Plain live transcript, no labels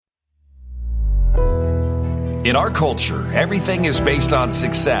In our culture, everything is based on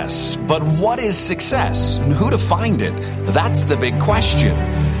success. But what is success? And who defined it? That's the big question.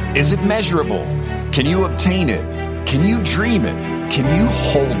 Is it measurable? Can you obtain it? Can you dream it? Can you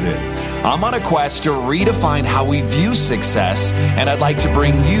hold it? I'm on a quest to redefine how we view success, and I'd like to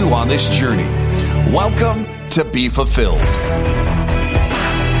bring you on this journey. Welcome to Be Fulfilled.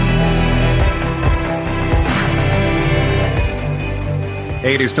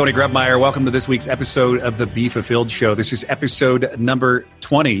 Hey, it is Tony Grebmeier. Welcome to this week's episode of the Be Fulfilled Show. This is episode number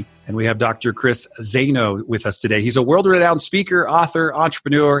 20, and we have Dr. Chris Zaino with us today. He's a world-renowned speaker, author,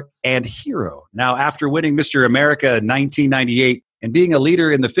 entrepreneur, and hero. Now, after winning Mr. America in 1998 and being a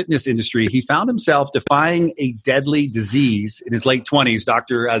leader in the fitness industry, he found himself defying a deadly disease in his late 20s.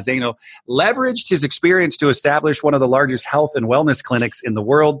 Dr. Zaino leveraged his experience to establish one of the largest health and wellness clinics in the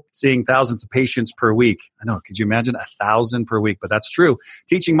world, seeing thousands of patients per week. I know, could you imagine 1,000 per week? But that's true.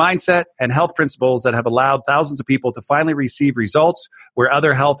 Teaching mindset and health principles that have allowed thousands of people to finally receive results where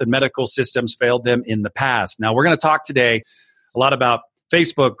other health and medical systems failed them in the past. Now, we're going to talk today a lot about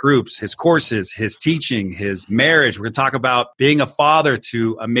Facebook groups, his courses, his teaching, his marriage. We're going to talk about being a father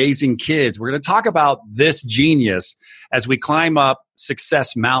to amazing kids. We're going to talk about this genius as we climb up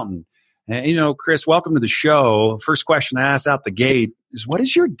Success Mountain. And, you know, Chris, welcome to the show. First question I asked out the gate is, what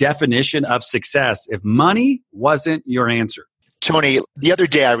is your definition of success if money wasn't your answer? Tony, the other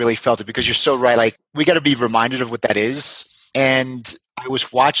day I really felt it because you're so right. Like, we got to be reminded of what that is. And I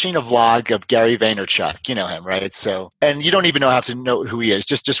was watching a vlog of Gary Vaynerchuk. You know him, right? So, and you don't even have to know who he is.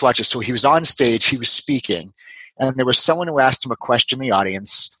 Just watch it. So he was on stage, he was speaking, and there was someone who asked him a question in the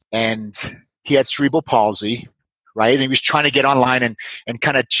audience, and he had cerebral palsy, right? And he was trying to get online and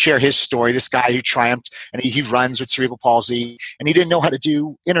kind of share his story, this guy who triumphed, and he runs with cerebral palsy, and he didn't know how to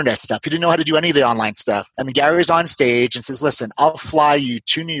do internet stuff. He didn't know how to do any of the online stuff. And Gary was on stage and says, listen, I'll fly you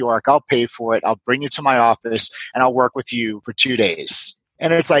to New York. I'll pay for it. I'll bring you to my office, and I'll work with you for 2 days.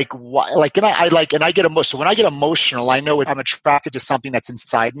 And it's like, and I get emotional. So when I get emotional, I know I'm attracted to something that's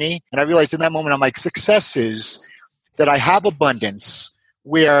inside me. And I realized in that moment, I'm like, success is that I have abundance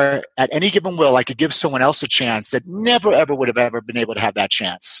where at any given will, I could give someone else a chance that never, ever would have ever been able to have that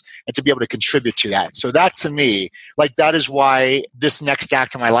chance and to be able to contribute to that. So that, to me, like, that is why this next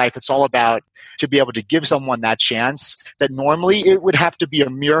act of my life, it's all about to be able to give someone that chance that normally it would have to be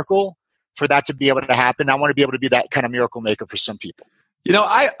a miracle for that to be able to happen. I want to be able to be that kind of miracle maker for some people. You know,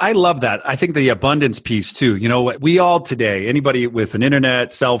 I love that. I think the abundance piece too. You know, we all today, anybody with an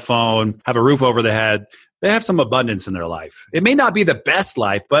internet, cell phone, have a roof over the head, they have some abundance in their life. It may not be the best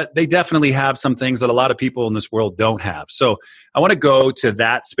life, but they definitely have some things that a lot of people in this world don't have. So I want to go to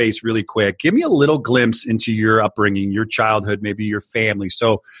that space really quick. Give me a little glimpse into your upbringing, your childhood, maybe your family,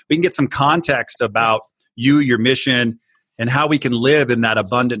 so we can get some context about you, your mission, and how we can live in that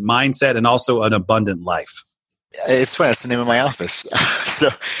abundant mindset and also an abundant life. It's funny. That's the name of my office.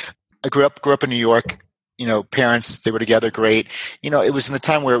 So I grew up in New York. You know, parents, they were together great. You know, it was in the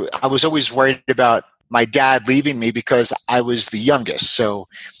time where I was always worried about my dad leaving me because I was the youngest. So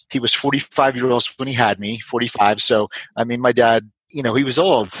he was 45 years old when he had me, 45. So, I mean, my dad, you know, he was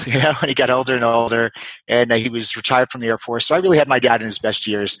old, you know, and he got older and older, and he was retired from the Air Force. So I really had my dad in his best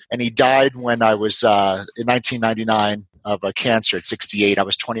years. And he died when I was in 1999 of cancer at 68. I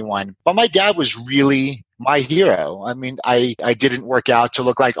was 21. But my dad was really my hero. I mean, I didn't work out to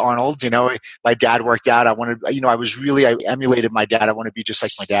look like Arnold. You know, my dad worked out. I emulated my dad. I wanted to be just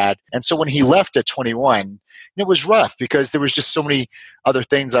like my dad. And so when he left at 21, it was rough because there was just so many other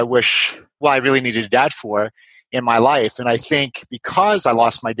things I really needed a dad for in my life. And I think because I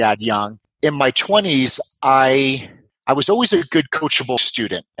lost my dad young, in my 20s, I was always a good coachable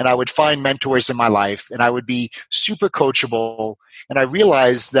student, and I would find mentors in my life, and I would be super coachable. And I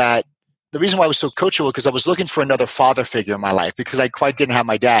realized that the reason why I was so coachable because I was looking for another father figure in my life because I quite didn't have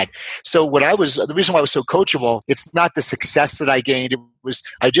my dad. So the reason why I was so coachable, it's not the success that I gained. It was,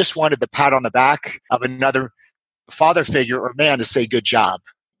 I just wanted the pat on the back of another father figure or man to say, good job.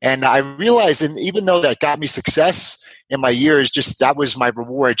 And I realized, and even though that got me success in my years, just that was my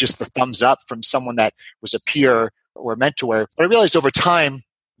reward, just the thumbs up from someone that was a peer or a mentor. But I realized over time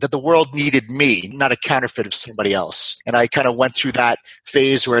that the world needed me, not a counterfeit of somebody else. And I kind of went through that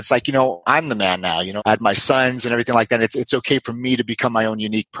phase where it's like, you know, I'm the man now. You know, I had my sons and everything like that. It's okay for me to become my own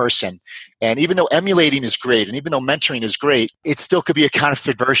unique person. And even though emulating is great, and even though mentoring is great, it still could be a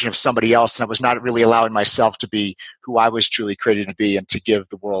counterfeit version of somebody else. And I was not really allowing myself to be who I was truly created to be and to give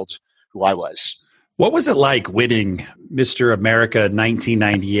the world who I was. What was it like winning Mr. America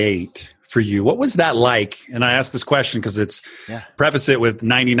 1998? For you, what was that like? And I asked this question because preface it with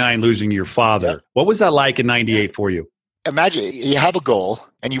 99 losing your father. Yep. What was that like in 98 for you? imagine you have a goal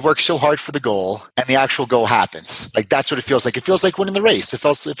and you work so hard for the goal and the actual goal happens. Like that's what it feels like. It feels like winning the race. It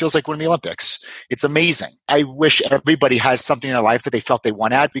feels like winning the Olympics. It's amazing. I wish everybody has something in their life that they felt they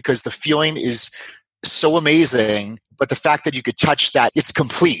won at, because the feeling is so amazing. But the fact that you could touch that, it's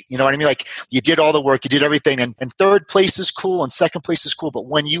complete. You know what I mean? Like you did all the work, you did everything, and third place is cool and second place is cool. But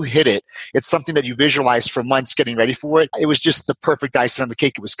when you hit it, it's something that you visualized for months getting ready for it. It was just the perfect icing on the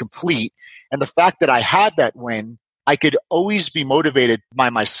cake. It was complete. And the fact that I had that win, I could always be motivated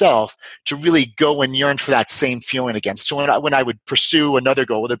by myself to really go and yearn for that same feeling again. So when I would pursue another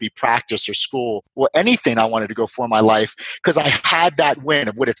goal, whether it be practice or school or anything I wanted to go for in my life, because I had that win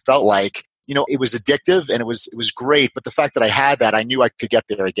of what it felt like. You know, it was addictive and it was great. But the fact that I had that, I knew I could get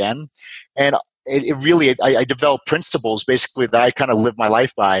there again. And it really, I developed principles basically that I kind of live my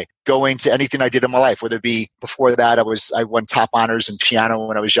life by, going to anything I did in my life, whether it be before that, I won top honors in piano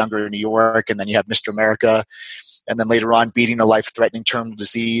when I was younger in New York. And then you have Mr. America. And then later on, beating a life-threatening terminal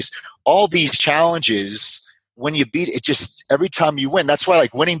disease. All these challenges, when you beat it, just every time you win. That's why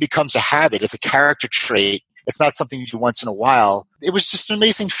like winning becomes a habit. It's a character trait. It's not something you do once in a while. It was just an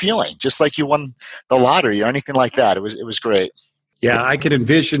amazing feeling, just like you won the lottery or anything like that. It was great. Yeah, I could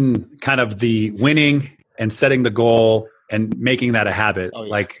envision kind of the winning and setting the goal and making that a habit. Oh, yeah.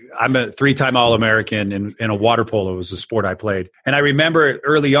 Like I'm a 3-time All-American in a water polo. It was a sport I played. And I remember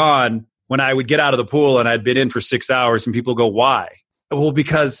early on when I would get out of the pool and I'd been in for 6 hours and people go, why? Well,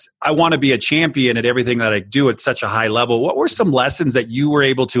 because I want to be a champion at everything that I do at such a high level. What were some lessons that you were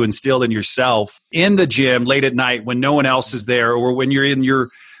able to instill in yourself in the gym late at night when no one else is there, or when you're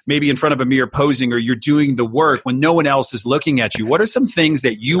maybe in front of a mirror posing, or you're doing the work when no one else is looking at you? What are some things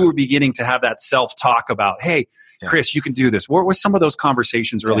that you were beginning to have that self-talk about? Hey, Chris, you can do this. What were some of those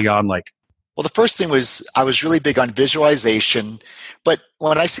conversations early on like? Well, the first thing was I was really big on visualization. But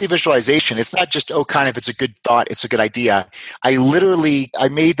when I say visualization, it's not just, if it's a good thought, it's a good idea. I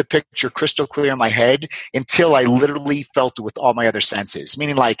made the picture crystal clear in my head until I literally felt it with all my other senses.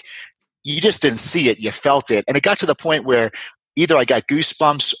 Meaning like you just didn't see it, you felt it. And it got to the point where either I got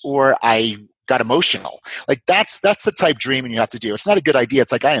goosebumps or I got emotional. Like that's the type dreaming you have to do. It's not a good idea.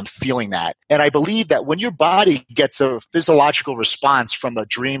 It's like I am feeling that. And I believe that when your body gets a physiological response from a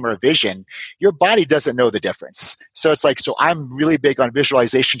dream or a vision, your body doesn't know the difference. So it's like, so I'm really big on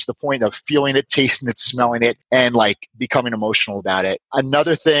visualization to the point of feeling it, tasting it, smelling it, and like becoming emotional about it.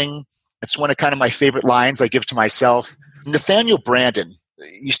 Another thing, it's one of kind of my favorite lines I give to myself. Nathaniel Branden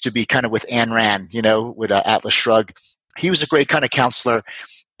used to be kind of with Ayn Rand, with Atlas Shrugged. He was a great kind of counselor.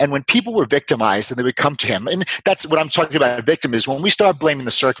 And when people were victimized and they would come to him, and that's what I'm talking about, a victim is when we start blaming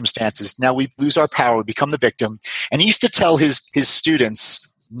the circumstances, now we lose our power, we become the victim. And he used to tell his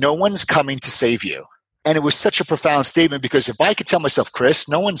students, no one's coming to save you. And it was such a profound statement, because if I could tell myself, Chris,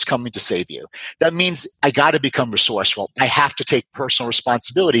 no one's coming to save you, that means I got to become resourceful. I have to take personal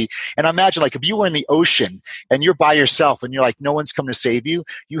responsibility. And imagine like if you were in the ocean and you're by yourself and you're like, no one's coming to save you,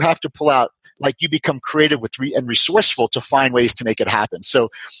 you have to pull out, like you become creative and resourceful to find ways to make it happen. So,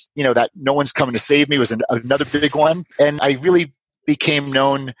 that no one's coming to save me was another big one. And I really became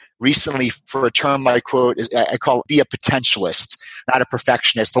known recently for a term I quote, I call it be a potentialist, not a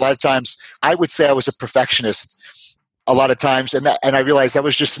perfectionist. A lot of times I would say I was a perfectionist a lot of times. And I realized that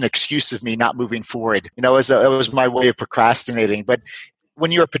was just an excuse of me not moving forward. It was my way of procrastinating. But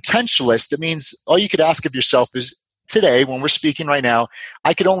when you're a potentialist, it means all you could ask of yourself is, today, when we're speaking right now,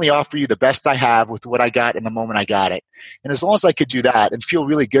 I could only offer you the best I have with what I got in the moment I got it. And as long as I could do that and feel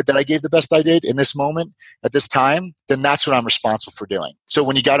really good that I gave the best I did in this moment, at this time, then that's what I'm responsible for doing. So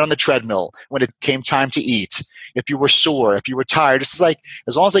when you got on the treadmill, when it came time to eat, if you were sore, if you were tired, it's like,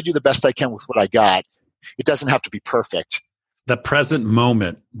 as long as I do the best I can with what I got, it doesn't have to be perfect. The present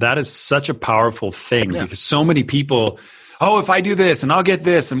moment, that is such a powerful thing because so many people, if I do this and I'll get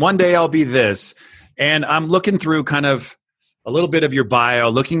this and one day I'll be this. And I'm looking through kind of a little bit of your bio,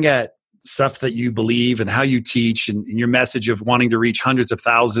 looking at stuff that you believe and how you teach and your message of wanting to reach hundreds of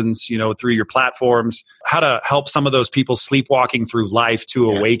thousands, through your platforms, how to help some of those people sleepwalking through life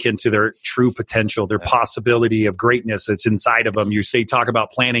to awaken to their true potential, their possibility of greatness that's inside of them. You talk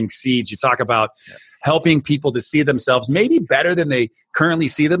about planting seeds. You talk about helping people to see themselves maybe better than they currently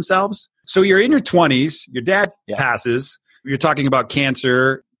see themselves. So you're in your 20s, your dad passes, you're talking about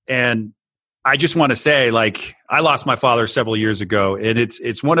cancer, and I just want to say, I lost my father several years ago, and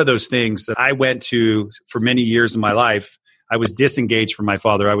it's one of those things that I went to for many years in my life. I was disengaged from my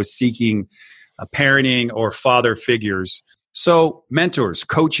father. I was seeking parenting or father figures. So mentors,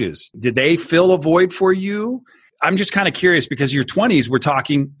 coaches, did they fill a void for you? I'm just kind of curious because your 20s, we're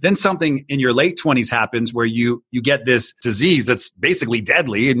talking, then something in your late 20s happens where you get this disease that's basically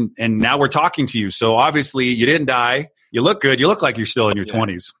deadly, and now we're talking to you. So obviously you didn't die. You look good. You look like you're still in your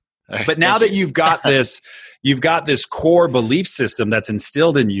 20s. But now that you've got this core belief system that's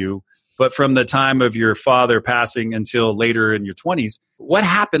instilled in you, but from the time of your father passing until later in your 20s, what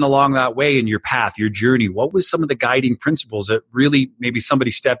happened along that way in your path, your journey? What was some of the guiding principles that really maybe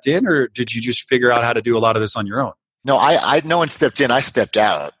somebody stepped in, or did you just figure out how to do a lot of this on your own? No, no one stepped in. I stepped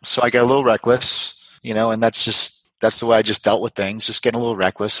out. So I got a little reckless, and that's the way I just dealt with things, just getting a little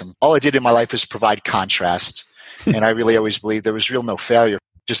reckless. And all I did in my life was provide contrast. And I really always believed there was no failure.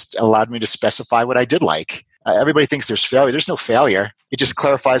 Just allowed me to specify what I did like. Everybody thinks there's failure. There's no failure. It just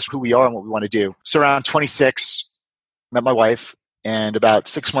clarifies who we are and what we want to do. So around 26, met my wife, and about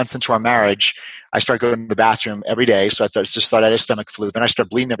 6 months into our marriage, I started going to the bathroom every day. So I just thought I had a stomach flu. Then I started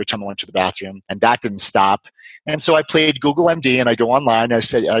bleeding every time I went to the bathroom, and that didn't stop. And so I played Google MD, and I go online, and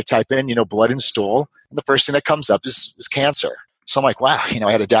I type in, blood and stool, and the first thing that comes up is cancer. So I'm like, wow,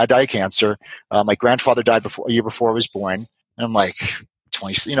 I had a dad die of cancer. My grandfather died a year before I was born. And I'm like,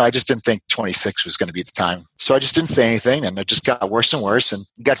 20, I just didn't think 26 was going to be the time. So I just didn't say anything, and it just got worse and worse, and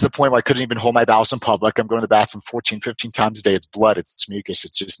got to the point where I couldn't even hold my bowels in public. I'm going to the bathroom 14, 15 times a day. It's blood. It's mucus.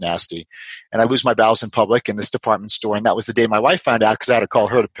 It's just nasty. And I lose my bowels in public in this department store. And that was the day my wife found out, because I had to call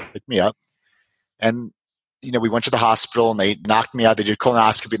her to pick me up. And, we went to the hospital, and they knocked me out. They did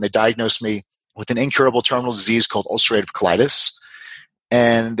colonoscopy, and they diagnosed me with an incurable terminal disease called ulcerative colitis.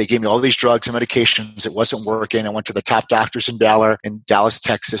 And they gave me all these drugs and medications. It wasn't working. I went to the top doctors in Baylor in Dallas,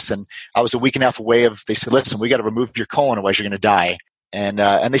 Texas. And I was a week and a half away they said, listen, we got to remove your colon, otherwise you're going to die. And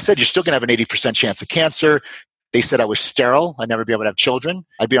they said, you're still going to have an 80% chance of cancer. They said I was sterile. I'd never be able to have children.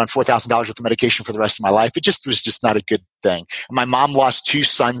 I'd be on $4,000 worth of medication for the rest of my life. It just was just not a good thing. And my mom lost 2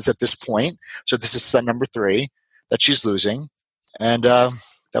 sons at this point. So this is son number 3 that she's losing. And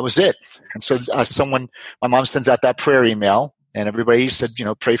that was it. And so my mom sends out that prayer email. And everybody said,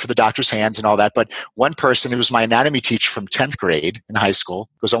 pray for the doctor's hands and all that. But one person who was my anatomy teacher from 10th grade in high school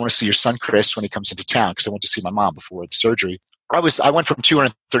goes, I want to see your son, Chris, when he comes into town, because I went to see my mom before the surgery. I went from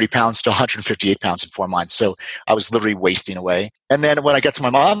 230 pounds to 158 pounds in 4 months. So I was literally wasting away. And then when I got to my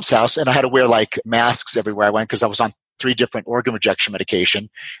mom's house, and I had to wear masks everywhere I went, because I was on 3 different organ rejection medication.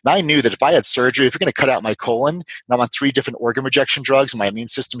 And I knew that if I had surgery, if you're going to cut out my colon, and I'm on 3 different organ rejection drugs and my immune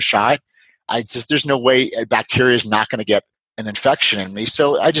system shot, there's no way a bacteria is not going to get an infection in me.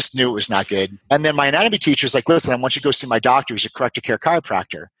 So I just knew it was not good. And then my anatomy teacher's like, listen, I want you to go see my doctor. He's a corrective care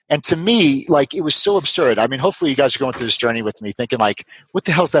chiropractor. And to me, it was so absurd. I mean, hopefully you guys are going through this journey with me thinking what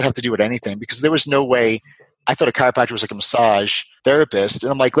the hell does that have to do with anything? Because there was no way. I thought a chiropractor was like a massage therapist.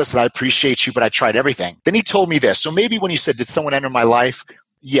 And I'm like, listen, I appreciate you, but I tried everything. Then he told me this. So maybe when he said, did someone enter my life?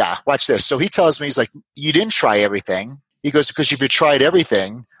 Yeah, watch this. So he tells me, he's like, you didn't try everything. He goes, because if you tried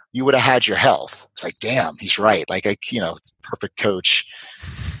everything, you would have had your health. It's like, damn, he's right. Perfect coach.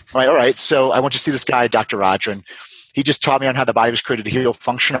 I'm like, all right. So I went to see this guy, Dr. Rodran. He just taught me on how the body was created to heal,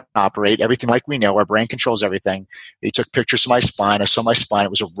 function, and operate. Everything like we know. Our brain controls everything. He took pictures of my spine. I saw my spine. It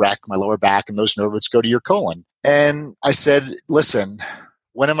was a wreck, my lower back, and those nerve roots go to your colon. And I said, listen,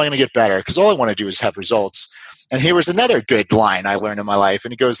 when am I going to get better? Because all I want to do is have results. And here was another good line I learned in my life.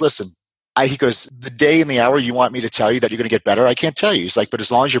 And he goes, listen, he goes, the day and the hour you want me to tell you that you're going to get better, I can't tell you. He's like, but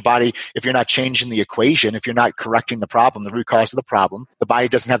as long as your body, if you're not changing the equation, if you're not correcting the problem, the root cause of the problem, the body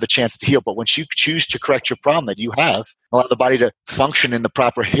doesn't have the chance to heal. But once you choose to correct your problem that you have, allow the body to function in the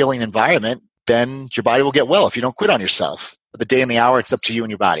proper healing environment, then your body will get well if you don't quit on yourself. But the day and the hour, it's up to you and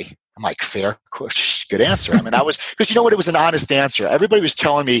your body. I'm like, fair, good answer. I mean, that was, because you know what? It was an honest answer. Everybody was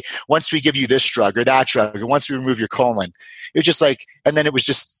telling me, once we give you this drug or that drug, or once we remove your colon, it was just and then it was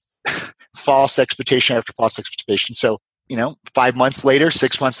just false expectation after false expectation. So, 5 months later,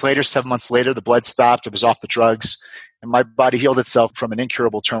 6 months later, 7 months later, the blood stopped. It was off the drugs, and my body healed itself from an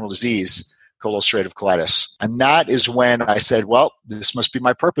incurable terminal disease called ulcerative colitis. And that is when I said, well, this must be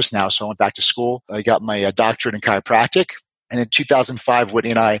my purpose now. So I went back to school. I got my doctorate in chiropractic. And in 2005,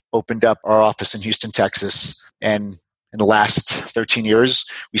 Whitney and I opened up our office in Houston, Texas. And in the last 13 years,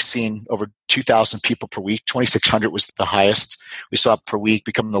 we've seen over 2,000 people per week. 2,600 was the highest we saw per week,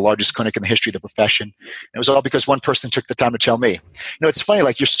 becoming the largest clinic in the history of the profession. And it was all because one person took the time to tell me. It's funny,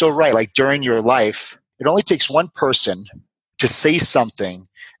 you're so right. During your life, it only takes one person to say something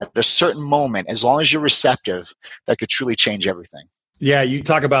at a certain moment, as long as you're receptive, that could truly change everything. Yeah, you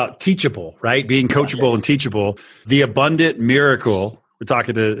talk about teachable, right? Being coachable and teachable. The abundant miracle. We're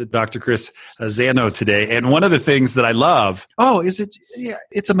talking to Dr. Chris Zano today. And one of the things that I love,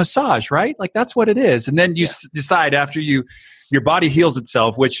 it's a massage, right? That's what it is. And then you decide after your body heals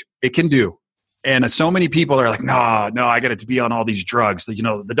itself, which it can do. And so many people are like, no, I got to be on all these drugs.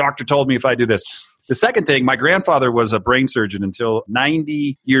 The doctor told me if I do this. The second thing, my grandfather was a brain surgeon until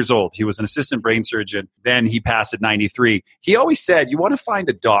 90 years old. He was an assistant brain surgeon. Then he passed at 93. He always said, you want to find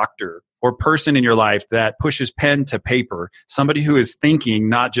a doctor or person in your life that pushes pen to paper, somebody who is thinking,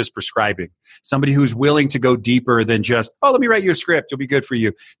 not just prescribing, somebody who's willing to go deeper than just, oh, let me write you a script. It'll be good for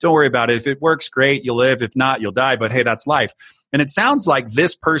you. Don't worry about it. If it works, great. You'll live. If not, you'll die. But hey, that's life. And it sounds like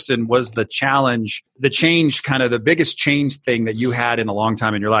this person was the challenge, the change, kind of the biggest change thing that you had in a long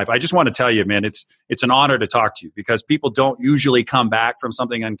time in your life. I just want to tell you, man, it's an honor to talk to you because people don't usually come back from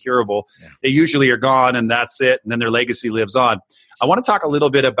something incurable. Yeah. They usually are gone and that's it. And then their legacy lives on. I want to talk a little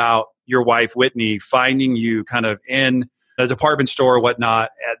bit about your wife, Whitney, finding you kind of in a department store or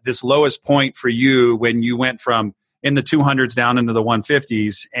whatnot at this lowest point for you when you went from in the 200s down into the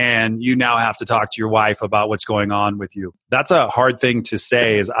 150s, and you now have to talk to your wife about what's going on with you. That's a hard thing to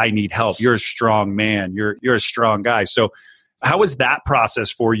say is, I need help. You're a strong man. You're a strong guy. So how was that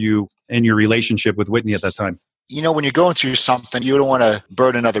process for you in your relationship with Whitney at that time? You know, when you're going through something, you don't want to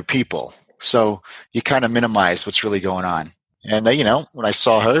burden other people. So you kind of minimize what's really going on. And, when I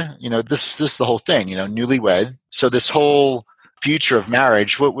saw her, this is the whole thing, newlywed. So this whole future of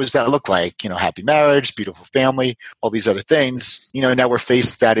marriage, what was that look like? Happy marriage, beautiful family, all these other things. Now we're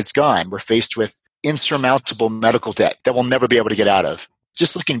faced that it's gone. We're faced with insurmountable medical debt that we'll never be able to get out of.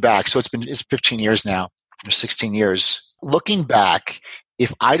 Just looking back, so it's 15 years now, or 16 years. Looking back,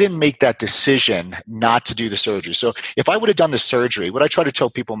 if I didn't make that decision not to do the surgery, so if I would have done the surgery, what I try to tell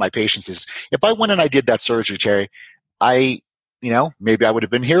people, my patients, is if I went and I did that surgery, Terry, maybe I would have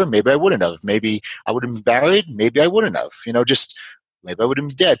been here, maybe I wouldn't have. Maybe I would have been buried, maybe I wouldn't have. Maybe I would have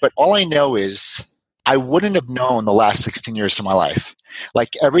been dead. But all I know is I wouldn't have known the last 16 years of my life.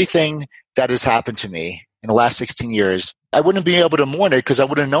 Like everything that has happened to me in the last 16 years, I wouldn't be able to mourn it because I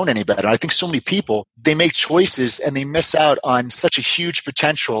wouldn't have known any better. And I think so many people, they make choices and they miss out on such a huge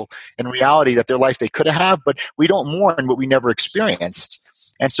potential and reality that their life they could have, but we don't mourn what we never experienced.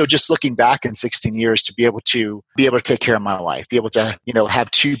 And so just looking back in 16 years to be able to take care of my wife, be able to, have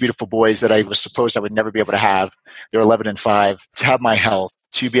two beautiful boys that I was supposed I would never be able to have. They're 11 and 5, to have my health,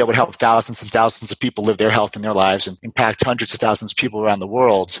 to be able to help thousands and thousands of people live their health in their lives and impact hundreds of thousands of people around the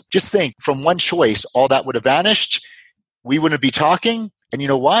world. Just think, from one choice, all that would have vanished. We wouldn't be talking. And you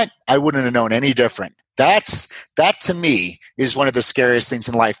know what? I wouldn't have known any different. That to me is one of the scariest things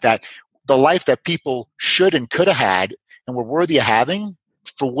in life, that the life that people should and could have had and were worthy of having,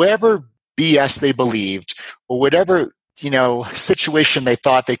 for whatever BS they believed or whatever, situation they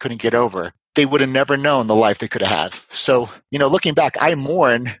thought they couldn't get over, they would have never known the life they could have. So, looking back, I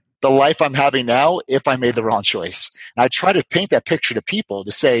mourn the life I'm having now if I made the wrong choice. And I try to paint that picture to people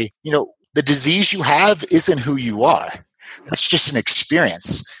to say, the disease you have isn't who you are. That's just an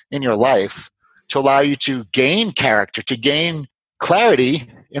experience in your life to allow you to gain character, to gain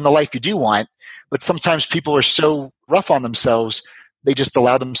clarity in the life you do want. But sometimes people are so rough on themselves, they just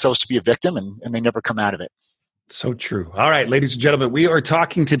allow themselves to be a victim and they never come out of it. So true. All right, ladies and gentlemen, we are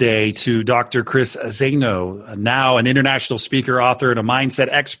talking today to Dr. Chris Zaino, now an international speaker, author, and a mindset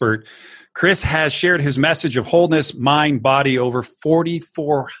expert. Chris has shared his message of wholeness, mind, body over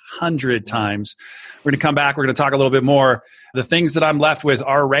 4,400 times. We're going to come back. We're going to talk a little bit more. The things that I'm left with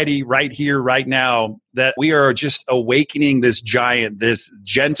are ready right here, right now, that we are just awakening this giant, this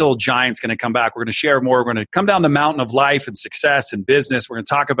gentle giant's going to come back. We're going to share more. We're going to come down the mountain of life and success and business. We're going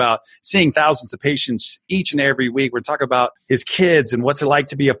to talk about seeing thousands of patients each and every week. We're going to talk about his kids and what's it like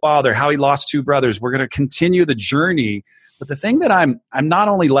to be a father, how he lost 2 brothers. We're going to continue the journey. But the thing that I'm not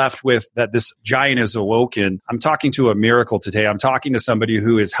only left with that this giant is awoken, I'm talking to a miracle today. I'm talking to somebody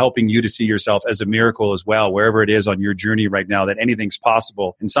who is helping you to see yourself as a miracle as well, wherever it is on your journey right now, that anything's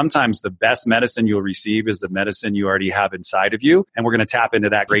possible. And sometimes the best medicine you'll receive is the medicine you already have inside of you. And we're going to tap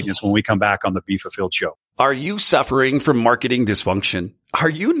into that greatness when we come back on the Be Fulfilled Show. Are you suffering from marketing dysfunction? Are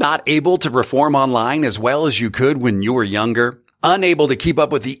you not able to perform online as well as you could when you were younger? Unable to keep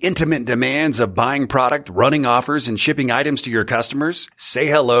up with the intimate demands of buying product, running offers, and shipping items to your customers? Say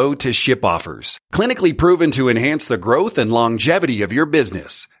hello to ShipOffers. Clinically proven to enhance the growth and longevity of your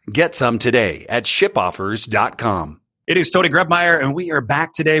business. Get some today at shipoffers.com. It is Tony Grebmeier, and we are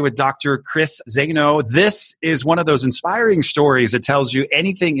back today with Dr. Chris Zaino. This is one of those inspiring stories that tells you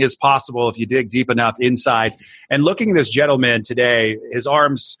anything is possible if you dig deep enough inside. And looking at this gentleman today, his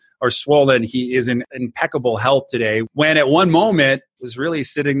arms are swollen. He is in impeccable health today, when at one moment was really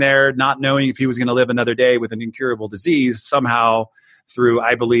sitting there not knowing if he was going to live another day with an incurable disease. Somehow, through,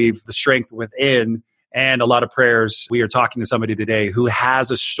 I believe, the strength within and a lot of prayers. We are talking to somebody today who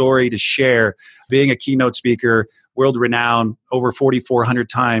has a story to share. Being a keynote speaker, world renowned, over 4,400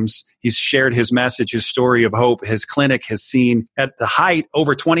 times, he's shared his message, his story of hope. His clinic has seen at the height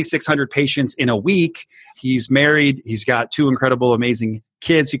over 2,600 patients in a week. He's married. He's got 2 incredible, amazing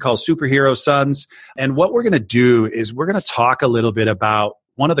kids he calls superhero sons. And what we're going to do is we're going to talk a little bit about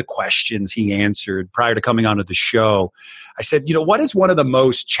one of the questions he answered prior to coming onto the show. I said, what is one of the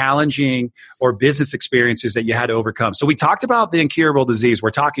most challenging or business experiences that you had to overcome? So we talked about the incurable disease.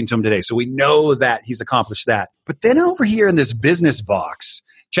 We're talking to him today. So we know that he's accomplished that. But then over here in this business box,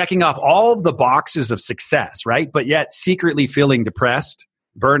 checking off all of the boxes of success, right? But yet secretly feeling depressed,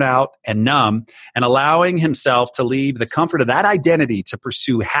 burnout, and numb, and allowing himself to leave the comfort of that identity to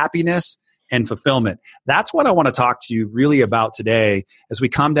pursue happiness and fulfillment. That's what I want to talk to you really about today as we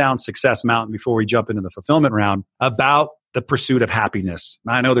come down Success Mountain before we jump into the fulfillment round, about the pursuit of happiness.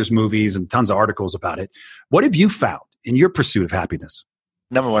 Now, I know there's movies and tons of articles about it. What have you found in your pursuit of happiness?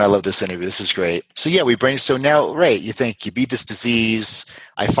 Number one, I love this interview. This is great. So yeah, so now, right, you think you beat this disease,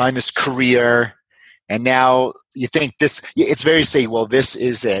 I find this career, and now you think it's very say, well, this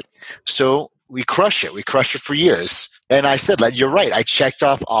is it. So we crush it. We crush it for years. And I said, you're right. I checked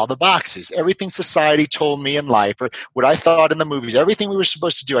off all the boxes. Everything society told me in life, or what I thought in the movies, everything we were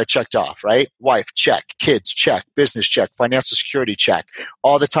supposed to do, I checked off, right? Wife, check. Kids, check. Business, check. Financial security, check.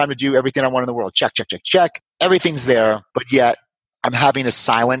 All the time to do everything I want in the world. Check, check, check, check. Everything's there. But yet I'm having a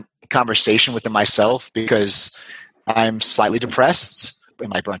silent conversation within myself because I'm slightly depressed.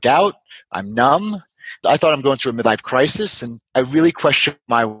 Am I burnt out? I'm numb. I thought I'm going through a midlife crisis, and I really questioned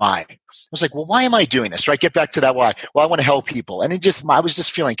my why. I was like, well, why am I doing this? Right? Get back to that why. Well, I want to help people. And I was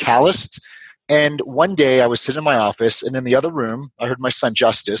just feeling calloused. And one day I was sitting in my office, and in the other room, I heard my son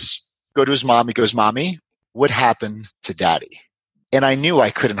Justice go to his mom. He goes, Mommy, what happened to Daddy? And I knew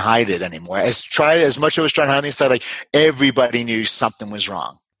I couldn't hide it anymore. As much as I was trying to hide on the inside, everybody knew something was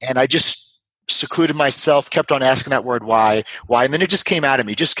wrong. And I just secluded myself, kept on asking that word, why? And then it just came out of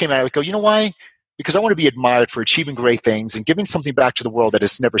me. I go, you know why? Because I want to be admired for achieving great things and giving something back to the world that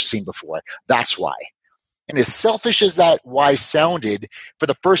it's never seen before. That's why. And as selfish as that why sounded, for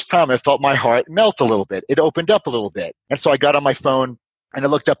the first time, I felt my heart melt a little bit. It opened up a little bit. And so I got on my phone and I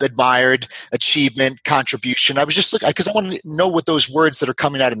looked up admired, achievement, contribution. I was just looking because I wanted to know what those words that are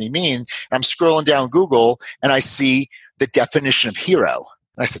coming out of me mean. And I'm scrolling down Google and I see the definition of hero.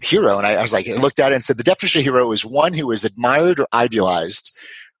 And I said, hero. And I looked at it and said, the definition of hero is one who is admired or idealized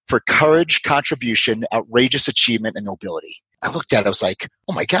for courage, contribution, outrageous achievement, and nobility. I looked at it, I was like,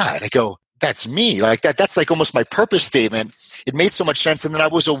 oh my God. I go, that's me. That's almost my purpose statement. It made so much sense. And then I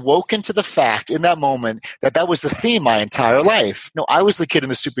was awoken to the fact in that moment that was the theme my entire life. No, I was the kid in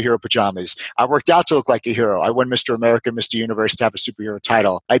the superhero pajamas. I worked out to look like a hero. I won Mr. America, Mr. Universe to have a superhero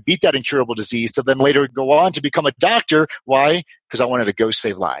title. I beat that incurable disease to then later go on to become a doctor. Why? Because I wanted to go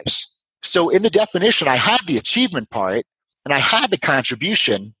save lives. So in the definition, I had the achievement part and I had the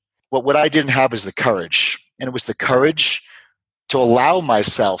contribution. But what I didn't have is the courage. And it was the courage to allow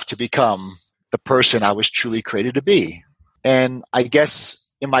myself to become the person I was truly created to be. And I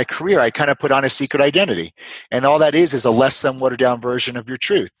guess in my career, I kind of put on a secret identity. And all that is a less than watered down version of your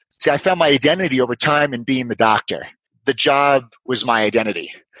truth. See, I found my identity over time in being the doctor. The job was my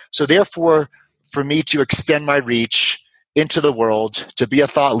identity. So therefore, for me to extend my reach into the world, to be a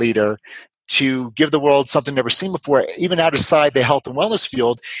thought leader, to give the world something never seen before, even outside the health and wellness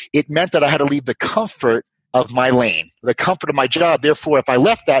field, it meant that I had to leave the comfort of my lane, the comfort of my job. Therefore, if I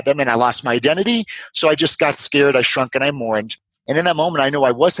left that meant I lost my identity. So I just got scared, I shrunk, and I mourned. And in that moment, I knew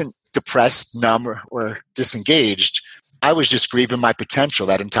I wasn't depressed, numb, or disengaged. I was just grieving my potential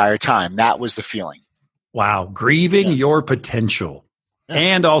that entire time. That was the feeling. Wow. Grieving your potential. Yeah.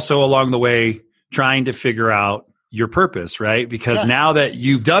 And also along the way, trying to figure out your purpose, right? Because now that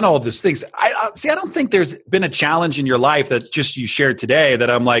you've done all these things, I don't think there's been a challenge in your life that just you shared today that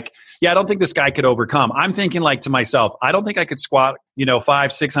I'm like, I don't think this guy could overcome. I'm thinking to myself, I don't think I could squat,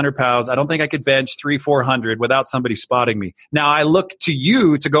 500-600 pounds. I don't think I could bench 300-400 without somebody spotting me. Now I look to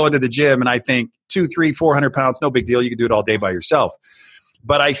you to go into the gym and I think 200-400 pounds, no big deal. You can do it all day by yourself.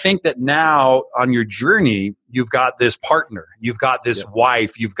 But I think that now on your journey, you've got this partner, you've got this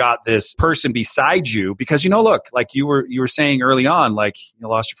wife, you've got this person beside you because, look, like you were saying early on, like you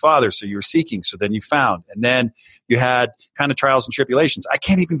lost your father. So you were seeking. So then you found, and then you had kind of trials and tribulations. I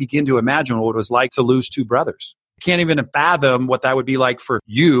can't even begin to imagine what it was like to lose 2 brothers. I can't even fathom what that would be like for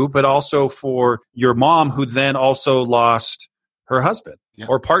you, but also for your mom, who then also lost her husband.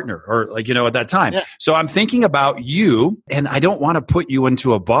 Or partner, or at that time. Yeah. So I'm thinking about you, and I don't want to put you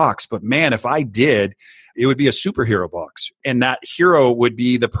into a box, but man, if I did, it would be a superhero box. And that hero would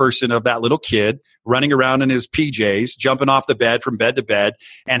be the person of that little kid running around in his PJs, jumping off the bed from bed to bed,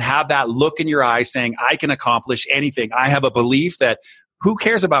 and have that look in your eye saying, I can accomplish anything. I have a belief that who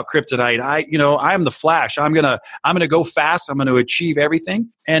cares about kryptonite? I am the Flash. I'm gonna go fast. I'm gonna achieve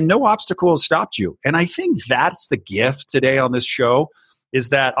everything, and no obstacle has stopped you. And I think that's the gift today on this show, is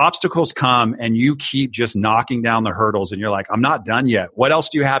that obstacles come and you keep just knocking down the hurdles, and you're like, I'm not done yet. What else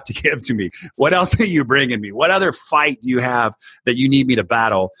do you have to give to me? What else are you bringing me? What other fight do you have that you need me to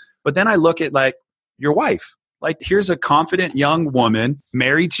battle? But then I look at like your wife. Like, here's a confident young woman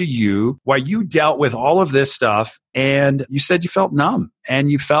married to you while you dealt with all of this stuff, and you said you felt numb and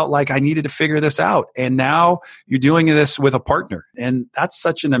you felt like I needed to figure this out. And now you're doing this with a partner. And that's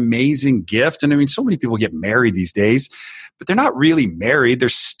such an amazing gift. And I mean, so many people get married these days, but they're not really married. They're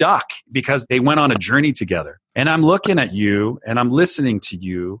stuck because they went on a journey together. And I'm looking at you and I'm listening to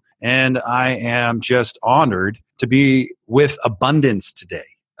you, and I am just honored to be with abundance today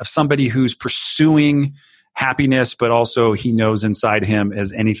of somebody who's pursuing happiness, but also he knows inside him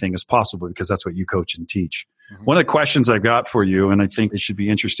as anything is possible, because that's what you coach and teach. Mm-hmm. One of the questions I've got for you, and I think it should be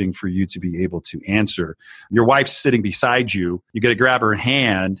interesting for you to be able to answer. Your wife's sitting beside you. You got to grab her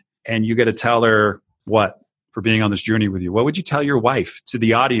hand and you got to tell her what for being on this journey with you. What would you tell your wife, to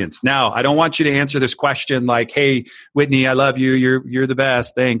the audience? Now, I don't want you to answer this question like, hey, Whitney, I love you. You're the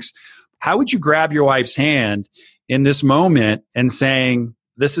best. Thanks. How would you grab your wife's hand in this moment and saying,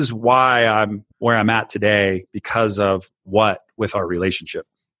 this is why I'm where I'm at today, because of what with our relationship?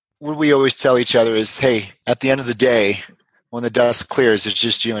 What we always tell each other is, hey, at the end of the day, when the dust clears, it's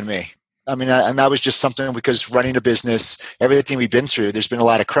just you and me. I mean, and that was just something, because running a business, everything we've been through, there's been a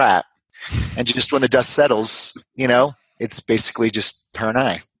lot of crap. And just when the dust settles, it's basically just her and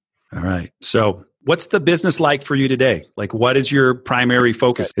I. All right. So what's the business like for you today? Like, what is your primary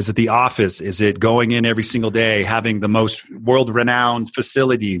focus? Is it the office? Is it going in every single day, having the most world-renowned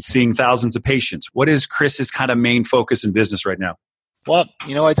facility, seeing thousands of patients? What is Chris's kind of main focus in business right now? Well,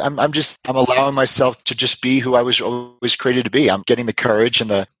 I'm allowing myself to just be who I was always created to be. I'm getting the courage and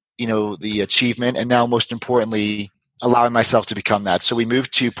the achievement, and now most importantly, allowing myself to become that. So we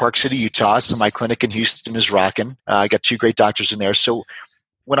moved to Park City, Utah. So my clinic in Houston is rocking. I got 2 great doctors in there. So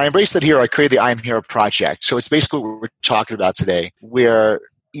when I embraced that hero, I created the I Am Hero Project. So it's basically what we're talking about today, where,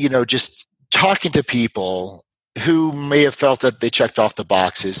 just talking to people who may have felt that they checked off the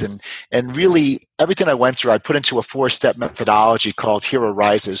boxes, and really everything I went through, I put into a 4-step methodology called Hero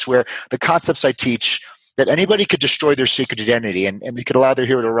Rises, where the concepts I teach, that anybody could destroy their secret identity and they could allow their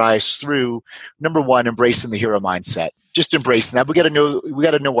hero to rise through, number 1, embracing the hero mindset. Just embracing that. We got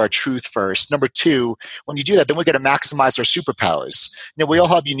to know our truth first. Number 2, when you do that, then we got to maximize our superpowers. We all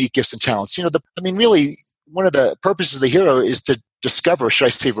have unique gifts and talents. Really, one of the purposes of the hero is to discover, should I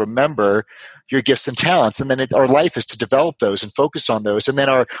say, remember your gifts and talents. And then our life is to develop those and focus on those. And then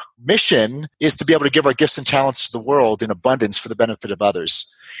our mission is to be able to give our gifts and talents to the world in abundance for the benefit of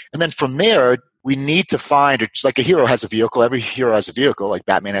others. And then from there, we need to find, it's like a hero has a vehicle. Every hero has a vehicle, like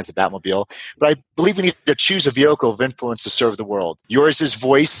Batman has the Batmobile. But I believe we need to choose a vehicle of influence to serve the world. Yours is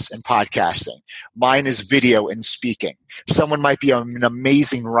voice and podcasting. Mine is video and speaking. Someone might be an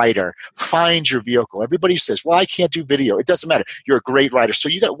amazing writer. Find your vehicle. Everybody says, well, I can't do video. It doesn't matter. You're a great writer. So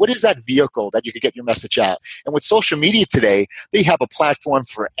what is that vehicle that you could get your message out? And with social media today, they have a platform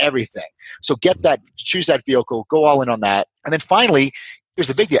for everything. So choose that vehicle, go all in on that. And then finally, here's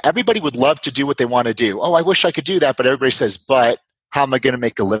the big deal. Everybody would love to do what they want to do. Oh, I wish I could do that. But everybody says, but how am I going to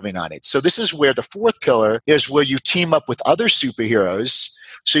make a living on it? So this is where the 4th pillar is, where you team up with other superheroes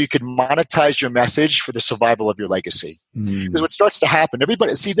so you can monetize your message for the survival of your legacy. Because what starts to happen,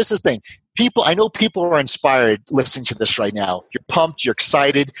 everybody, see, this is the thing. I know people are inspired listening to this right now. You're pumped, you're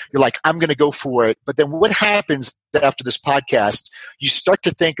excited, you're like, I'm going to go for it. But then what happens after this podcast, you start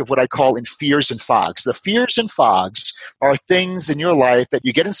to think of what I call in fears and fogs. The fears and fogs are things in your life that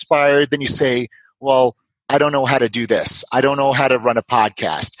you get inspired, then you say, well, I don't know how to do this. I don't know how to run a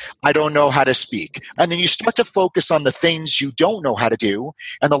podcast. I don't know how to speak. And then you start to focus on the things you don't know how to do.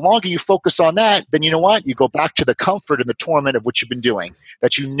 And the longer you focus on that, then you know what? You go back to the comfort and the torment of what you've been doing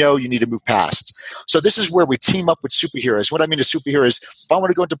that you need to move past. So this is where we team up with superheroes. What I mean to superheroes, if I want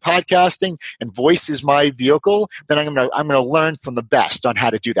to go into podcasting and voice is my vehicle, then I'm going to learn from the best on how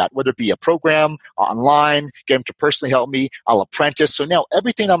to do that, whether it be a program, online, get them to personally help me. I'll apprentice. So now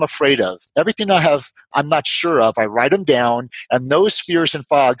everything I'm afraid of, everything I'm not sure of, I write them down, and those fears and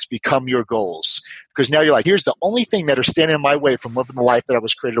fogs become your goals. Because now you're like, here's the only thing that are standing in my way from living the life that I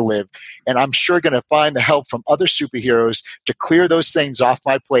was created to live. And I'm sure going to find the help from other superheroes to clear those things off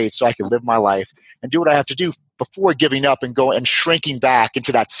my plate so I can live my life and do what I have to do before giving up and go and shrinking back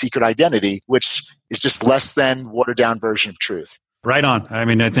into that secret identity, which is just less than watered down version of truth. Right on. I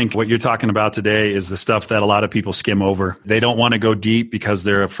mean, I think what you're talking about today is the stuff that a lot of people skim over. They don't want to go deep because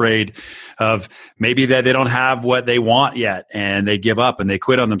they're afraid of maybe that they don't have what they want yet, and they give up and they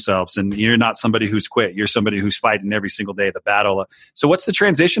quit on themselves. And you're not somebody who's quit. You're somebody who's fighting every single day the battle. So what's the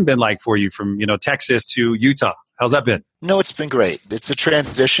transition been like for you from, Texas to Utah? How's that been? No, it's been great. It's a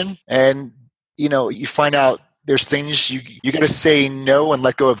transition. And, you find out there's things you got to say no and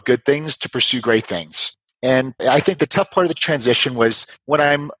let go of good things to pursue great things. And I think the tough part of the transition was when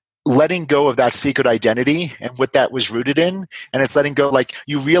I'm letting go of that secret identity and what that was rooted in. And it's letting go, like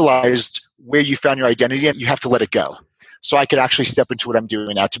you realized where you found your identity and you have to let it go. So I could actually step into what I'm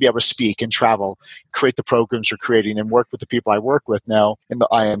doing now to be able to speak and travel, create the programs we're creating and work with the people I work with now in the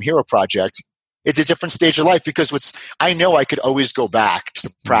I Am Hero project. It's a different stage of life because I know I could always go back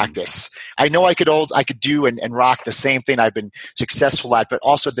to practice. I know I could do and rock the same thing I've been successful at, but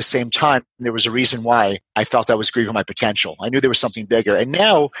also at the same time, there was a reason why I felt I was grieving my potential. I knew there was something bigger. And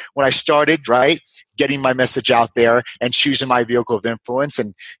now when I started, getting my message out there and choosing my vehicle of influence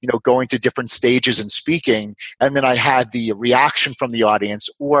and, going to different stages and speaking. And then I had the reaction from the audience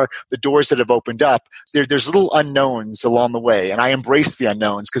or the doors that have opened up. There's little unknowns along the way. And I embrace the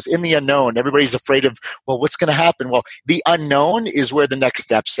unknowns because in the unknown, everybody's afraid of, what's going to happen? Well, the unknown is where the next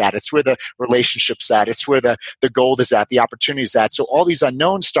step's at. It's where the relationship's at. It's where the gold is at, the opportunity is at. So all these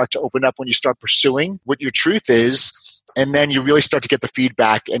unknowns start to open up when you start pursuing what your truth is. And then you really start to get the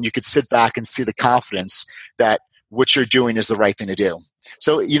feedback and you could sit back and see the confidence that what you're doing is the right thing to do.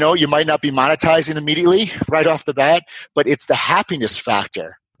 So, you might not be monetizing immediately right off the bat, but it's the happiness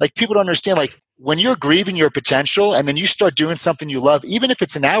factor. Like people don't understand, when you're grieving your potential and then you start doing something you love, even if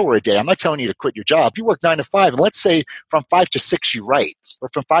it's an hour a day, I'm not telling you to quit your job. You work 9 to 5 and let's say from 5 to 6 you write, or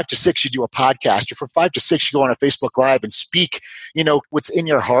from 5 to 6 you do a podcast, or from 5 to 6 you go on a Facebook Live and speak, what's in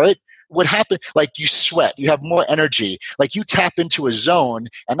your heart. What happened, you sweat, you have more energy, you tap into a zone,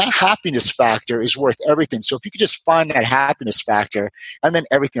 and that happiness factor is worth everything. So if you could just find that happiness factor, and then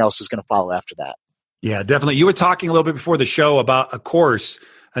everything else is going to follow after that. Yeah, definitely. You were talking a little bit before the show about a course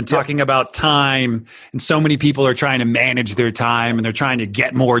and talking about time, and so many people are trying to manage their time and they're trying to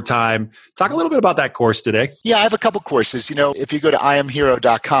get more time. Talk a little bit about that course today. Yeah, I have a couple courses. If you go to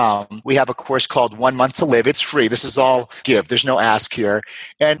IamHero.com, we have a course called 1 Month to Live. It's free. This is all give. There's no ask here.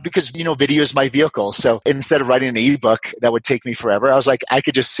 And because, video is my vehicle. So instead of writing an ebook that would take me forever, I was like, I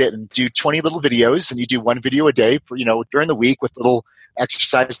could just sit and do 20 little videos, and you do one video a day for, during the week with little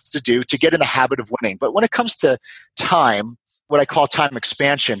exercises to do to get in the habit of winning. But when it comes to time, what I call time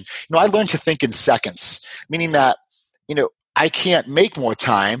expansion, I learned to think in seconds, meaning that, I can't make more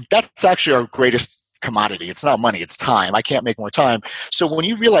time. That's actually our greatest commodity. It's not money, it's time. I can't make more time. So when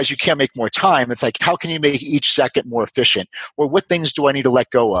you realize you can't make more time, it's like, how can you make each second more efficient? Or what things do I need to let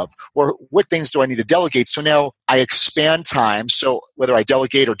go of? Or what things do I need to delegate? So now I expand time. So whether I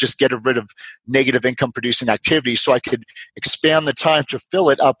delegate or just get rid of negative income producing activities, so I could expand the time to fill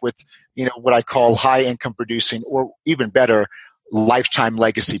it up with, what I call high income producing, or even better, lifetime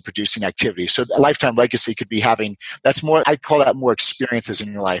legacy producing activities. So lifetime legacy could be I call that more experiences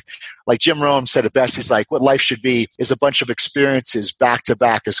in your life. Like Jim Rohn said it best, he's like, what life should be is a bunch of experiences back to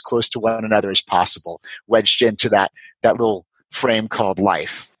back as close to one another as possible, wedged into that little frame called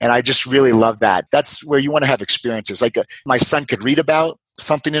life. And I just really love that. That's where you want to have experiences. My son could read about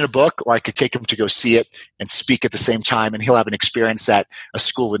something in a book, or I could take him to go see it and speak at the same time, and he'll have an experience that a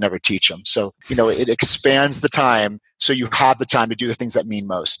school would never teach him. So, it expands the time so you have the time to do the things that mean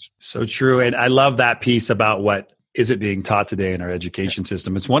most. So true. And I love that piece about what is it being taught today in our education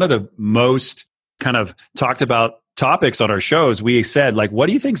system. It's one of the most kind of talked about topics on our shows. We said, what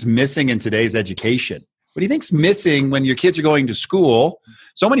do you think's missing in today's education? What do you think's missing when your kids are going to school?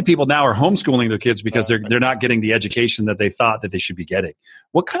 So many people now are homeschooling their kids because they're not getting the education that they thought that they should be getting.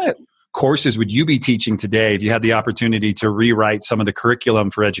 What kind of courses would you be teaching today if you had the opportunity to rewrite some of the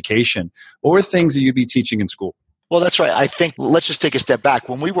curriculum for education? What were things that you'd be teaching in school? Well, that's right. I think let's just take a step back.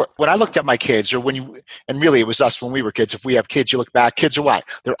 When I looked at my kids, and really it was us when we were kids. If we have kids, you look back, kids are what?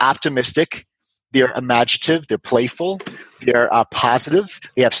 They're optimistic. They're imaginative. They're playful. They're positive.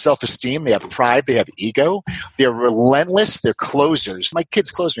 They have self-esteem. They have pride. They have ego. They're relentless. They're closers. My kids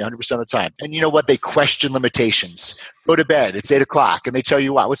close me 100% of the time. And you know what? They question limitations. Go to bed. It's 8 o'clock. And they tell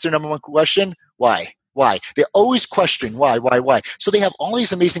you what? What's their number one question? Why? Why? They're always questioning why. So they have all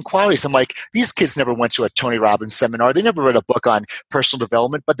these amazing qualities. I'm like, these kids never went to a Tony Robbins seminar. They never read a book on personal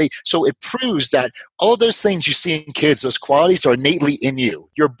development, so it proves that all of those things you see in kids, those qualities are innately in you.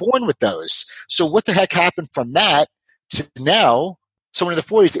 You're born with those. So what the heck happened from that to now? Someone in the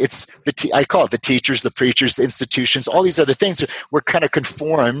 40s, I call it the teachers, the preachers, the institutions, all these other things. We're kind of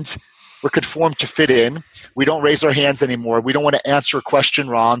conformed We're conformed to fit in. We don't raise our hands anymore. We don't want to answer a question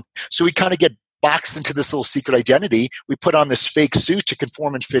wrong. So we kind of get boxed into this little secret identity. We put on this fake suit to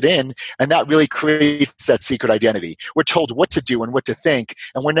conform and fit in, and that really creates that secret identity. We're told what to do and what to think,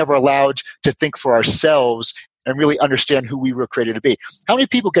 and we're never allowed to think for ourselves and really understand who we were created to be. How many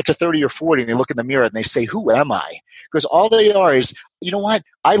people get to 30 or 40 and they look in the mirror and they say, who am I? Because all they are is, you know what?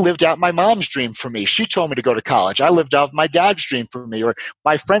 I lived out my mom's dream for me. She told me to go to college. I lived out my dad's dream for me, or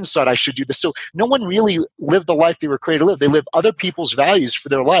my friends thought I should do this. So no one really lived the life they were created to live. They live other people's values for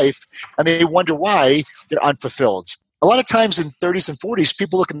their life, and they wonder why they're unfulfilled. A lot of times in 30s and 40s,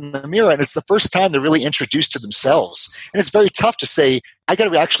 people look in the mirror and it's the first time they're really introduced to themselves. And it's very tough to say, I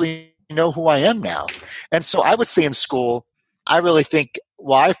got to actually know who I am now. And so I would say in school, I really think,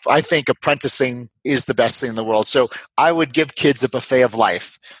 I think apprenticing is the best thing in the world. So I would give kids a buffet of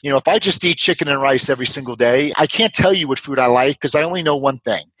life. If I just eat chicken and rice every single day, I can't tell you what food I like because I only know one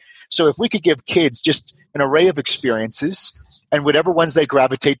thing. So if we could give kids just an array of experiences and whatever ones they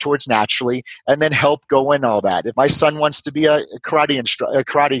gravitate towards naturally, and then help go in all that. If my son wants to be a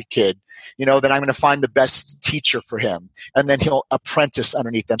karate kid, then I'm going to find the best teacher for him, and then he'll apprentice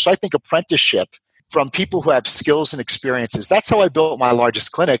underneath them. So I think apprenticeship from people who have skills and experiences. That's how I built my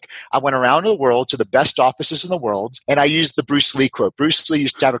largest clinic. I went around the world to the best offices in the world, and I used the Bruce Lee quote. Bruce Lee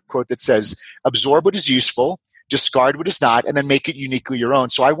used to have a quote that says, absorb what is useful, discard what is not, and then make it uniquely your own.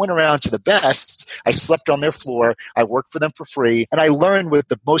 So I went around to the best. I slept on their floor. I worked for them for free. And I learned what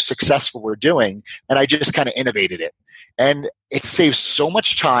the most successful were doing. And I just kind of innovated it. And it saves so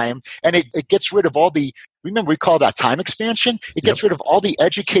much time. And it gets rid of all the, remember we call that time expansion? It gets rid of all the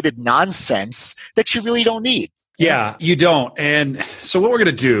educated nonsense that you really don't need. Yeah, you don't. And so what we're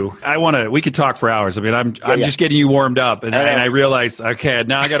going to do, we could talk for hours. I mean, I'm just getting you warmed up, and I realize, okay,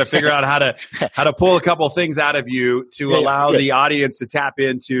 now I got to figure out how to pull a couple things out of you to allow the audience to tap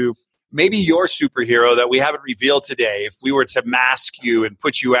into maybe your superhero that we haven't revealed today. If we were to mask you and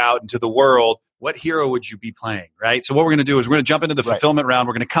put you out into the world, what hero would you be playing, right? So what we're going to do is we're going to jump into the fulfillment round.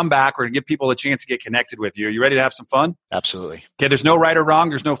 We're going to come back. We're going to give people a chance to get connected with you. Are you ready to have some fun? Absolutely. Okay, there's no right or wrong.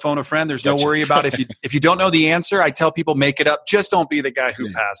 There's no phone a friend. There's no worry about it. If you don't know the answer, I tell people make it up. Just don't be the guy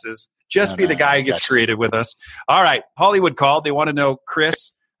who passes. Just be the guy who gets creative with us. All right, Hollywood called. They want to know,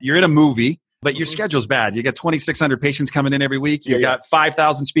 Chris, you're in a movie, but your schedule's bad. You got 2,600 patients coming in every week. You've got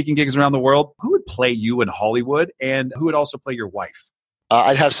 5,000 speaking gigs around the world. Who would play you in Hollywood, and who would also play your wife?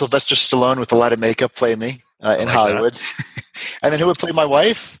 I'd have Sylvester Stallone with a lot of makeup play me in Hollywood. And then who would play my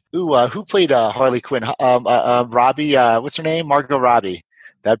wife? Who played Harley Quinn? Robbie, what's her name? Margot Robbie.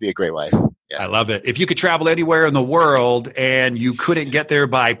 That'd be a great wife. Yeah. I love it. If you could travel anywhere in the world and you couldn't get there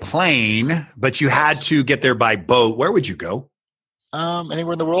by plane, but you had to get there by boat, where would you go?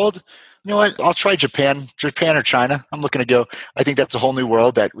 Anywhere in the world? You know what? I'll try Japan or China. I'm looking to go. I think that's a whole new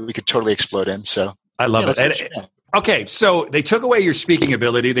world that we could totally explode in. So I love it. Okay, so they took away your speaking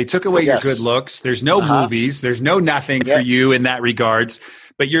ability. They took away your good looks. There's no movies. There's no nothing for you in that regards.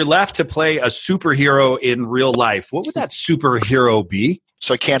 But you're left to play a superhero in real life. What would that superhero be?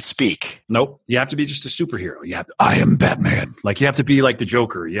 So I can't speak. Nope. You have to be just a superhero. I am Batman. Like you have to be like the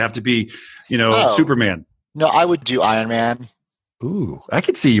Joker. You have to be, Superman. No, I would do Iron Man. Ooh, I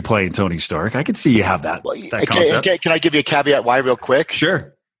could see you playing Tony Stark. I could see you have that concept. Can I give you a caveat why real quick?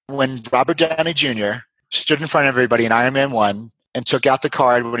 Sure. When Robert Downey Jr. stood in front of everybody in Iron Man 1 and took out the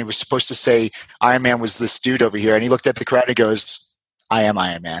card when he was supposed to say Iron Man was this dude over here, and he looked at the crowd and he goes, I am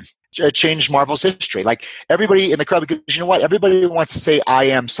Iron Man. It changed Marvel's history. Like everybody in the crowd, because you know what? Everybody wants to say I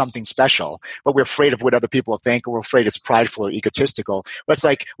am something special, but we're afraid of what other people think, or we're afraid it's prideful or egotistical. But it's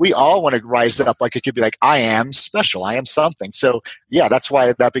like we all want to rise up. Like it could be like, I am special. I am something. So yeah, that's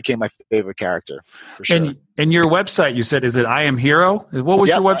why that became my favorite character for sure. And your website, you said, is it I Am Hero? What was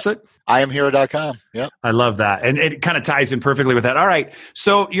your website? IamHero.com. Yep. I love that. And it kind of ties in perfectly with that. All right.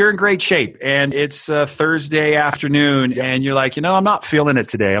 So you're in great shape and it's Thursday afternoon and you're like, I'm not feeling it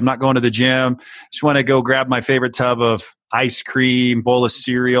today. I'm not going to the gym. Just want to go grab my favorite tub of ice cream, bowl of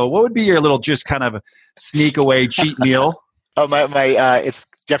cereal. What would be your little just kind of sneak away cheat meal? Oh, my it's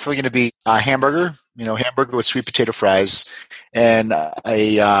definitely going to be a hamburger, hamburger with sweet potato fries and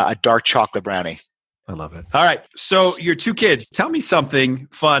a dark chocolate brownie. I love it. All right. So your two kids, tell me something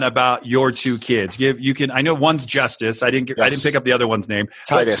fun about your two kids. I know one's Justice. I didn't pick up the other one's name.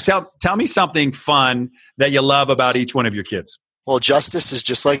 Titus. Tell me something fun that you love about each one of your kids. Well, Justice is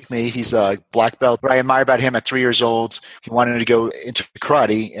just like me. He's a black belt. What I admire about him at 3 years old, he wanted to go into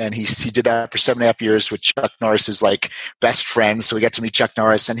karate, and he did that for 7.5 years with Chuck Norris's like best friend. So we got to meet Chuck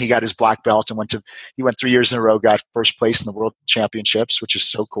Norris, and he got his black belt and he went 3 years in a row, got first place in the world championships, which is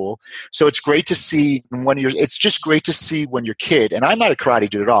so cool. So it's great to see it's just great to see when your kid, and I'm not a karate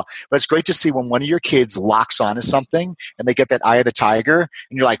dude at all, but it's great to see when one of your kids locks onto something and they get that eye of the tiger,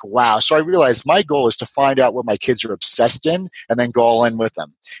 and you're like, wow. So I realized my goal is to find out what my kids are obsessed in and then go all in with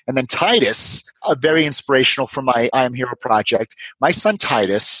them. And then Titus, very inspirational for my I Am Hero project. My son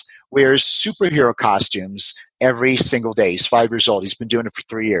Titus wears superhero costumes every single day. He's 5 years old. He's been doing it for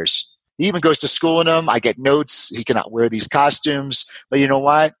 3 years. He even goes to school in them. I get notes. He cannot wear these costumes. But you know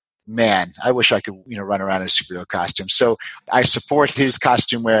what? Man, I wish I could run around in a superhero costume. So I support his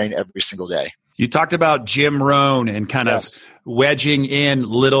costume wearing every single day. You talked about Jim Rohn and kind of wedging in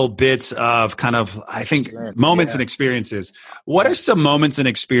little bits of kind of, I think, moments and experiences. What are some moments and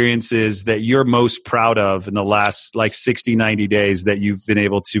experiences that you're most proud of in the last 60, 90 days that you've been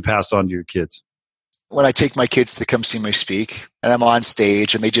able to pass on to your kids? When I take my kids to come see me speak and I'm on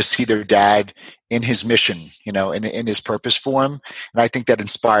stage and they just see their dad in his mission, in his purpose for him. And I think that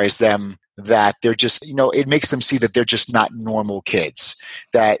inspires them, that they're just, it makes them see that they're just not normal kids,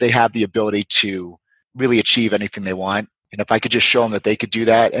 that they have the ability to really achieve anything they want. And if I could just show them that they could do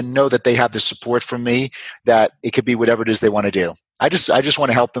that and know that they have the support from me, that it could be whatever it is they want to do. I just want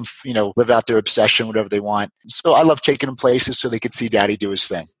to help them, live out their obsession, whatever they want. So I love taking them places so they could see daddy do his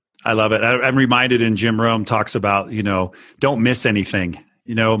thing. I love it. I'm reminded, and Jim Rohn talks about, don't miss anything.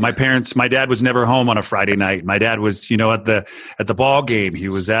 My dad was never home on a Friday night. My dad was, at the ball game. He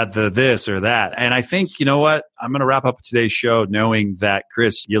was at the this or that. And I think, you know what? I'm going to wrap up today's show knowing that,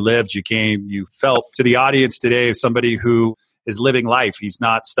 Chris, you lived, you came, you felt. To the audience today as somebody who is living life. He's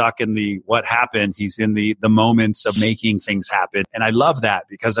not stuck in the what happened. He's in the moments of making things happen. And I love that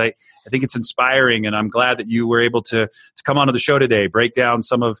because I think it's inspiring, and I'm glad that you were able to come onto the show today, break down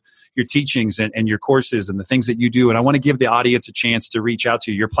some of your teachings and your courses and the things that you do. And I want to give the audience a chance to reach out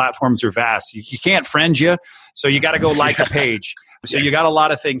to you. Your platforms are vast. You can't friend you, so you got to go like a page. So you got a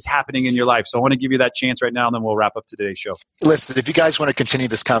lot of things happening in your life. So I want to give you that chance right now, and then we'll wrap up today's show. Listen, if you guys want to continue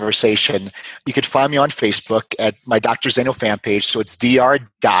this conversation, you can find me on Facebook at my Dr. Zaino fan page. So it's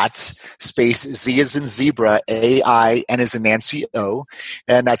dr.Z as in zebra, A-I-N as in Nancy O.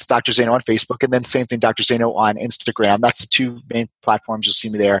 And that's Dr. Zaino on Facebook. And then same thing, Dr. Zaino on Instagram. That's the two main platforms. You'll see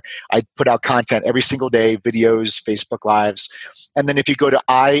me there. I put out content every single day, videos, Facebook Lives. And then if you go to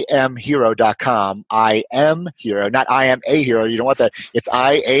IamHero.com, I am hero, not I am a hero. You don't want that. It's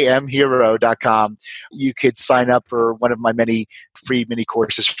IamHero.com. You could sign up for one of my many free mini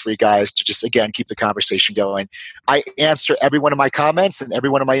courses for you guys to just, again, keep the conversation going. I answer every one of my comments and every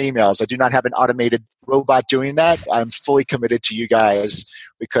one of my emails. I do not have an automated robot doing that. I'm fully committed to you guys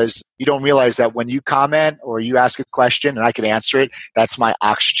because you don't realize that when you comment or you ask a question and I can answer it, that's my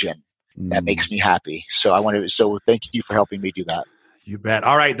oxygen. That makes me happy. So thank you for helping me do that. You bet.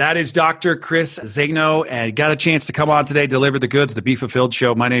 All right. That is Dr. Chris Zaino, and got a chance to come on today, deliver the goods, the Be Fulfilled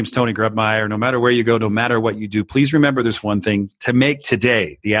Show. My name's Tony Grubmeyer. No matter where you go, no matter what you do, please remember this one thing: to make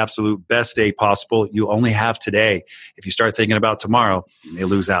today the absolute best day possible. You only have today. If you start thinking about tomorrow, you may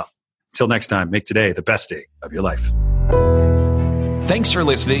lose out. Until next time, make today the best day of your life. Thanks for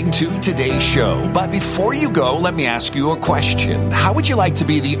listening to today's show. But before you go, let me ask you a question. How would you like to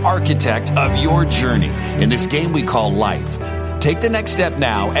be the architect of your journey in this game we call life? Take the next step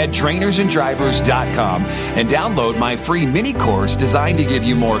now at trainersanddrivers.com and download my free mini course designed to give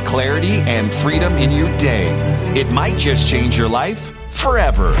you more clarity and freedom in your day. It might just change your life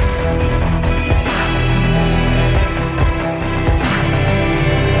forever.